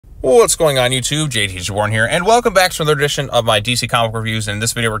What's going on YouTube? JT Warren here, and welcome back to another edition of my DC comic reviews. In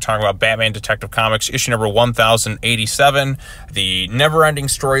this video, we're talking about Batman Detective Comics, issue number 1087, the never-ending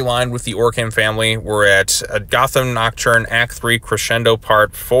storyline with the Orgham family. We're at Gotham Nocturne, Act 3, Crescendo,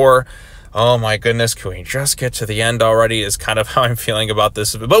 Part 4. Oh my goodness, can we just get to the end already is kind of how I'm feeling about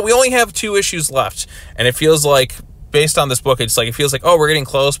this. But we only have 2 issues left, and it feels like, based on this book, it feels like, oh, we're getting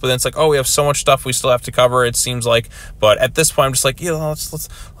close, but then it's like, oh, we have so much stuff we still have to cover, it seems like. But at this point, I'm just like, you know,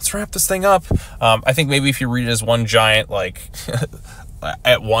 let's wrap this thing up. I think maybe if you read it as one giant, like,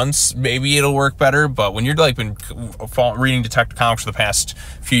 at once, maybe it'll work better. But when you're, like, been reading Detective Comics for the past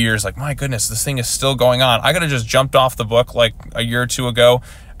few years, like, my goodness, this thing is still going on. I could have just jumped off the book, like, a year or 2 ago,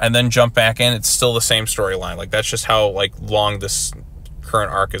 and then jump back in. It's still the same storyline. Like, that's just how, like, long this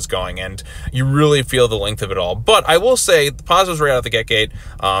current arc is going, and you really feel the length of it all. But I will say, the positives right out the gate.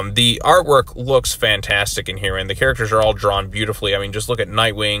 The artwork looks fantastic in here, and the characters are all drawn beautifully. I mean, just look at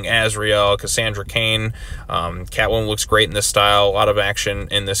Nightwing, Azrael, Cassandra Cain. Catwoman looks great in this style. A lot of action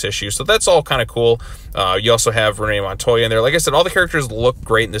in this issue, so that's all kind of cool. You also have Renee Montoya in there. Like I said, all the characters look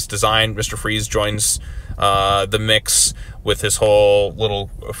great in this design. Mr. Freeze joins the mix with his whole little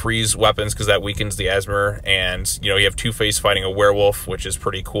freeze weapons, because that weakens the Asmer. And, you know, you have Two-Face fighting a werewolf, which is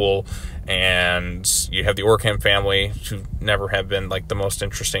pretty cool. And you have the Orgham family, who never have been, like, the most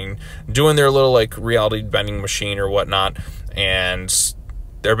interesting, doing their little, like, reality-bending machine or whatnot. And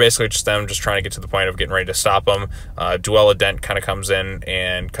they're basically just them just trying to get to the point of getting ready to stop them. Duella Dent kind of comes in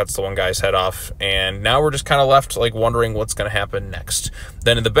and cuts the one guy's head off. And now we're just kind of left, like, wondering what's going to happen next.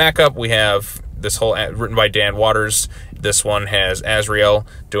 Then in the backup, we have this whole, written by Dan Waters. This one has Azrael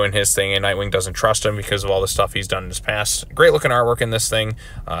doing his thing, and Nightwing doesn't trust him because of all the stuff he's done in his past. Great looking artwork in this thing.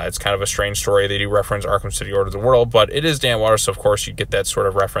 It's kind of a strange story. They do reference Arkham City Order of the World, but it is Dan Waters, so of course you get that sort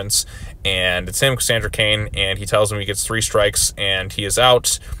of reference. And it's him, Cassandra Cain, and he tells him he gets 3 strikes and he is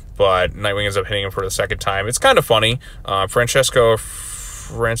out, but Nightwing ends up hitting him for the 2nd time. It's kind of funny. Francesco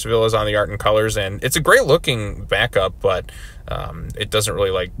Francavilla is on the art and colors, and it's a great looking backup, but it doesn't really,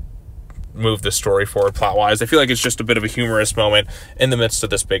 like, move the story forward plot-wise. I feel like it's just a bit of a humorous moment in the midst of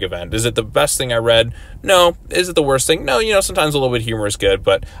this big event. Is it the best thing I read? No. Is it the worst thing? No. You know, sometimes a little bit of humor is good,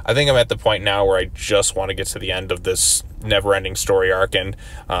 but I think I'm at the point now where I just want to get to the end of this never-ending story arc. And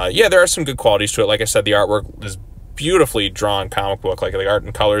yeah, there are some good qualities to it. Like I said, the artwork is beautifully drawn comic book. Like, the art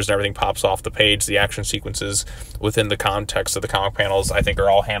and colors and everything pops off the page. The action sequences within the context of the comic panels, I think, are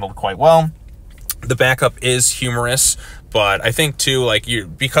all handled quite well. The backup is humorous, but I think too, like,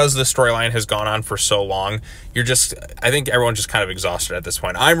 because the storyline has gone on for so long, I think everyone's just kind of exhausted at this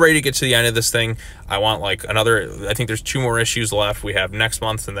point. I'm ready to get to the end of this thing. I want, like, I think there's 2 more issues left. We have next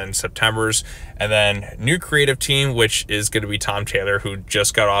month and then September's, and then new creative team, which is going to be Tom Taylor, who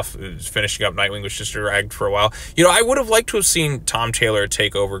just got off finishing up Nightwing, which just dragged for a while. You know, I would have liked to have seen Tom Taylor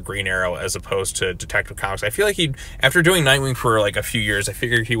take over Green Arrow as opposed to Detective Comics. I feel like after doing Nightwing for, like, a few years, I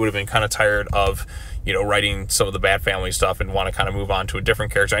figured he would have been kind of tired of, you know, writing some of the Bat Family stuff and want to kind of move on to a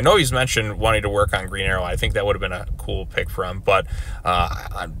different character. I know he's mentioned wanting to work on Green Arrow. I think that would have been a cool pick for him. But,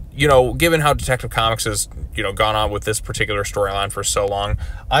 you know, given how Detective Comics has, you know, gone on with this particular storyline for so long,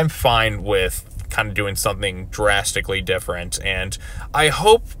 I'm fine with kind of doing something drastically different. And I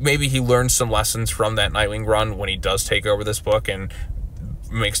hope maybe he learns some lessons from that Nightwing run when he does take over this book and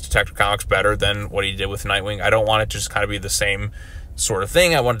makes Detective Comics better than what he did with Nightwing. I don't want it to just kind of be the same sort of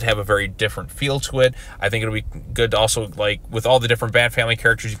thing. I want it to have a very different feel to it. I think it'll be good to also, like, with all the different Bat Family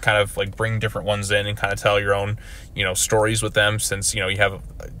characters, you kind of, like, bring different ones in and kind of tell your own, you know, stories with them, since, you know, you have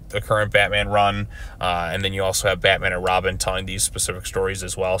a current Batman run, and then you also have Batman and Robin telling these specific stories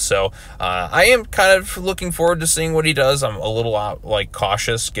as well. So I am kind of looking forward to seeing what he does. I'm a little like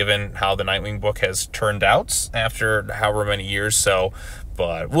cautious given how the Nightwing book has turned out after however many years. So,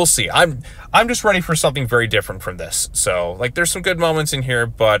 but we'll see. I'm just ready for something very different from this. So, like, there's some good moments in here,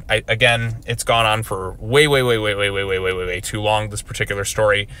 but again, it's gone on for way too long, this particular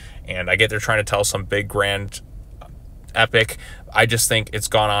story. And I get they're trying to tell some big grand epic. I just think it's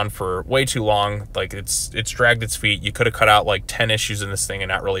gone on for way too long. Like, it's dragged its feet. You could have cut out, like, 10 issues in this thing and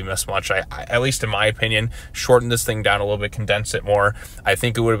not really missed much. I at least in my opinion, shortened this thing down a little bit, condensed it more. I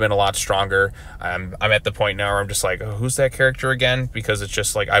think it would have been a lot stronger. I'm at the point now where I'm just like, oh, who's that character again? Because it's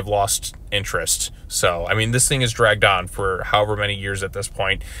just like I've lost interest. So, I mean, this thing is dragged on for however many years at this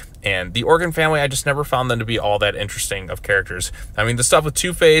point. And the Orgham family, I just never found them to be all that interesting of characters. I mean, the stuff with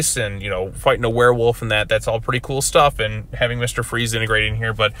Two-Face and, you know, fighting a werewolf and that's all pretty cool stuff, and having Mr. Freeze integrated in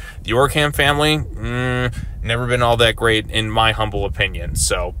here. But the Orgham family, never been all that great in my humble opinion.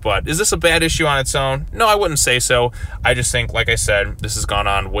 So, but is this a bad issue on its own? No, I wouldn't say so. I just think, like I said, this has gone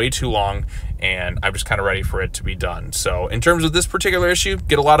on way too long, and I'm just kind of ready for it to be done. So in terms of this particular issue,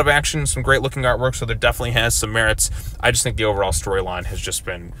 get a lot of action, some great looking artwork, so there definitely has some merits. I just think the overall storyline has just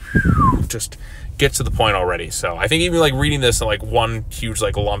been just get to the point already. So I think even like reading this in like one huge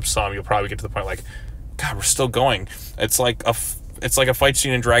like lump sum, you'll probably get to the point like, God, we're still going. It's like a fight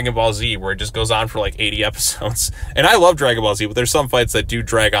scene in Dragon Ball Z where it just goes on for like 80 episodes. And I love Dragon Ball Z, but there's some fights that do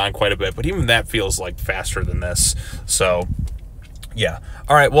drag on quite a bit, but even that feels like faster than this. So yeah.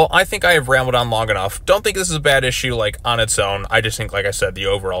 All right. Well, I think I have rambled on long enough. Don't think this is a bad issue like on its own. I just think, like I said, the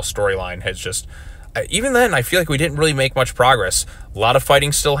overall storyline has just, even then, I feel like we didn't really make much progress. A lot of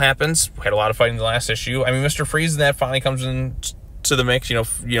fighting still happens. We had a lot of fighting in the last issue. I mean, Mr. Freeze and that finally comes in to the mix, you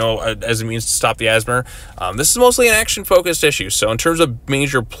know, as a means to stop the Asmer. This is mostly an action-focused issue. So in terms of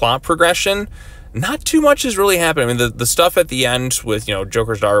major plot progression, not too much is really happening. I mean, the stuff at the end with, you know,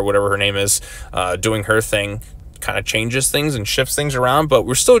 Joker's daughter, whatever her name is, doing her thing, kind of changes things and shifts things around, but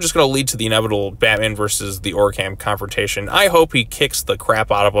we're still just going to lead to the inevitable Batman versus the Orgham confrontation. I hope he kicks the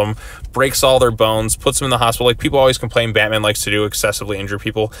crap out of them, breaks all their bones, puts them in the hospital like people always complain Batman likes to do, excessively injure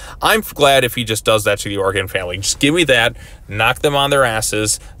people. I'm glad if he just does that to the Orgham family. Just give me that, knock them on their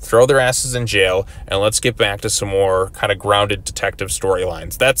asses, throw their asses in jail, and let's get back to some more kind of grounded detective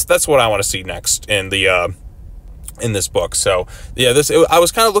storylines. That's what I want to see next in the in this book. So yeah, I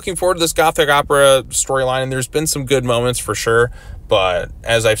was kind of looking forward to this Gothic opera storyline, and there's been some good moments for sure, but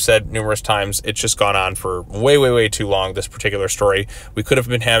as I've said numerous times, it's just gone on for way too long, this particular story. We could have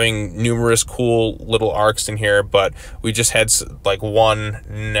been having numerous cool little arcs in here, but we just had like one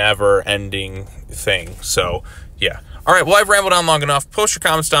never-ending thing. So yeah. All right, well, I've rambled on long enough. Post your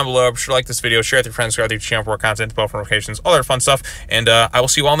comments down below. Be sure to like this video, share it with your friends, subscribe to your channel for more content, bell for notifications, all that fun stuff, and I will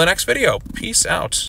see you all in the next video. Peace out.